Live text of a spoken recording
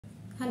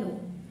Hello,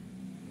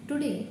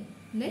 today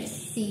let's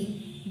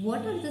see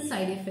what are the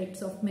side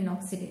effects of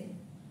Minoxidil.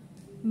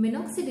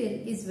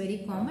 Minoxidil is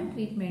very common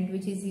treatment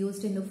which is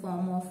used in the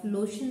form of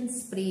lotion,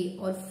 spray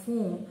or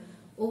foam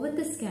over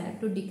the scalp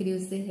to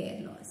decrease the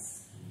hair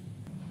loss.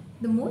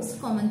 The most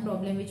common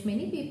problem which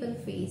many people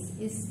face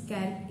is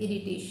scalp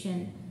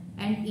irritation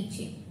and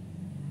itching.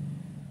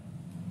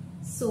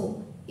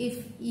 So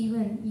if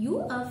even you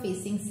are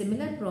facing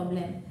similar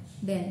problem,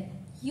 then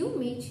you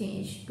may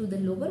change to the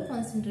lower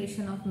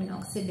concentration of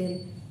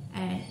Minoxidil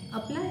and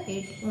apply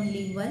it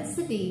only once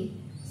a day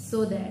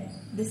so that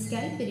the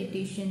scalp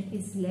irritation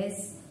is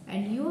less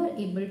and you are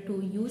able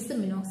to use the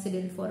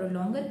Minoxidil for a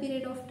longer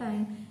period of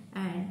time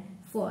and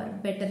for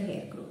better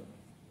hair growth.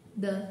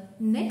 The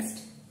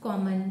next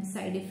common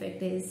side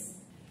effect is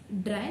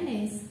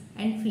dryness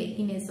and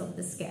flakiness of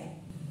the scalp.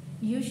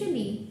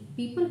 Usually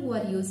people who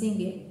are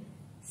using it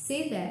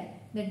say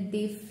that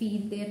they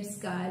feel their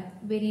scalp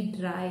very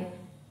dry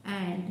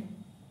and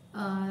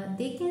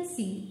they can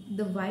see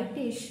the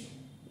whitish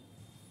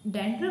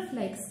dandruff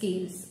like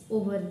scales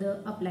over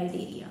the applied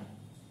area.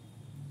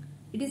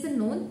 It is a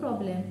known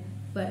problem,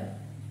 but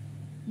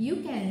you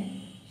can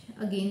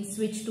again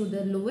switch to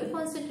the lower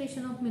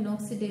concentration of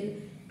Minoxidil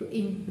to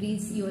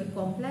increase your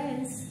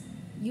compliance.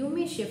 You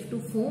may shift to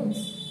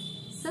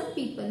foams. Some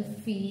people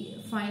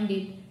find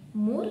it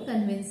more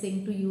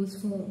convincing to use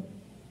foam.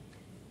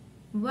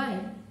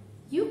 While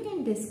you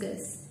can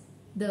discuss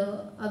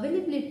the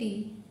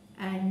availability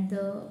and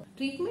the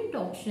treatment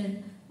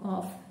option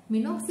of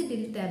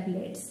Minoxidil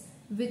tablets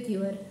with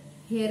your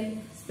hair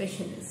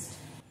specialist.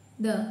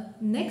 The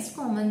next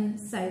common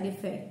side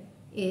effect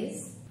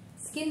is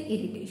skin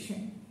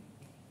irritation.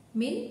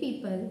 Many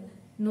people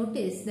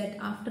notice that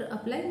after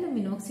applying the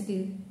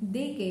Minoxidil,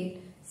 they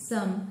get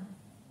some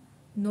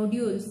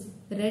nodules,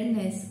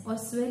 redness or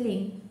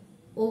swelling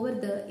over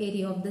the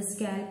area of the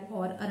scalp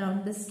or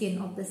around the skin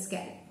of the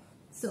scalp.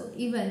 So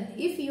even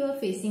if you are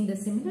facing the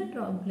similar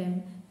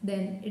problem,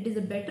 then it is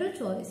a better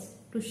choice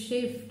to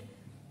shift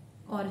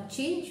or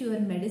change your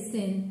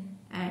medicine,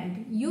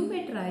 and you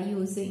may try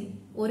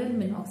using oral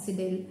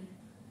Minoxidil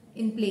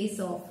in place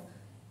of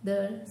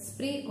the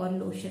spray or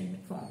lotion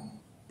form.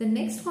 The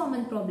next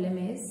common problem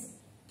is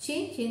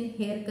change in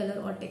hair color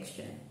or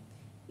texture.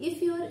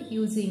 If you are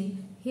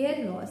using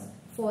hair loss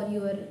for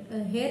your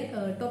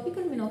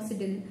topical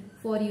Minoxidil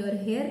for your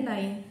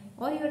hairline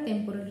or your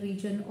temporal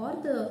region or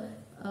the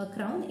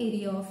crown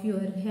area of your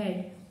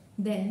head,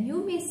 then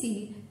you may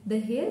see the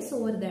hairs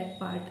over that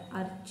part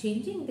are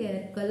changing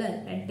their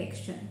color and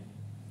texture.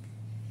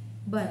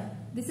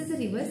 But this is a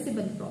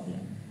reversible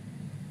problem.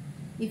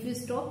 If you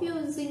stop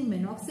using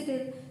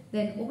Minoxidil,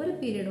 then over a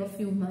period of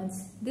few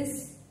months,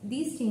 these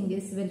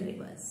changes will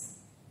reverse.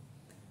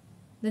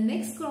 The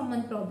next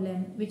common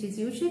problem which is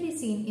usually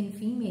seen in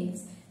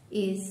females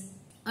is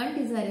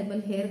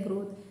undesirable hair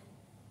growth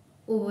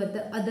over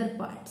the other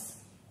parts.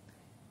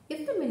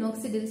 If the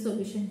Minoxidil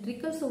solution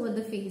trickles over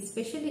the face,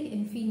 especially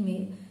in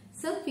female,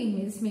 some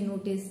females may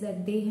notice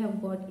that they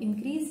have got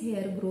increased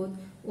hair growth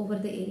over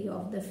the area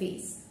of the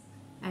face,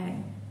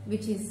 and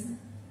which is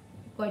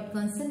quite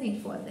concerning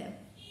for them.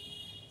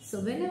 So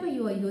whenever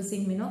you are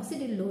using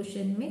Minoxidil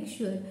lotion, make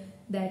sure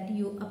that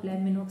you apply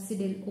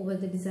Minoxidil over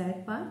the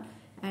desired part,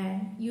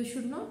 and you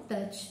should not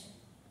touch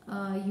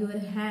your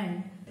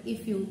hand.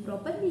 If you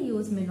properly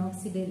use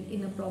Minoxidil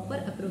in a proper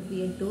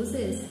appropriate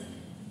doses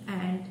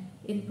and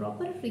in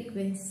proper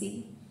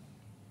frequency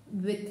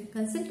with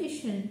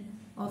consultation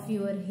of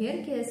your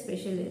hair care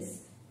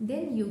specialist,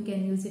 then you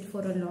can use it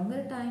for a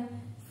longer time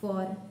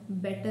for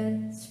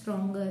better,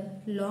 stronger,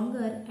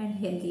 longer and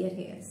healthier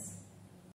hairs.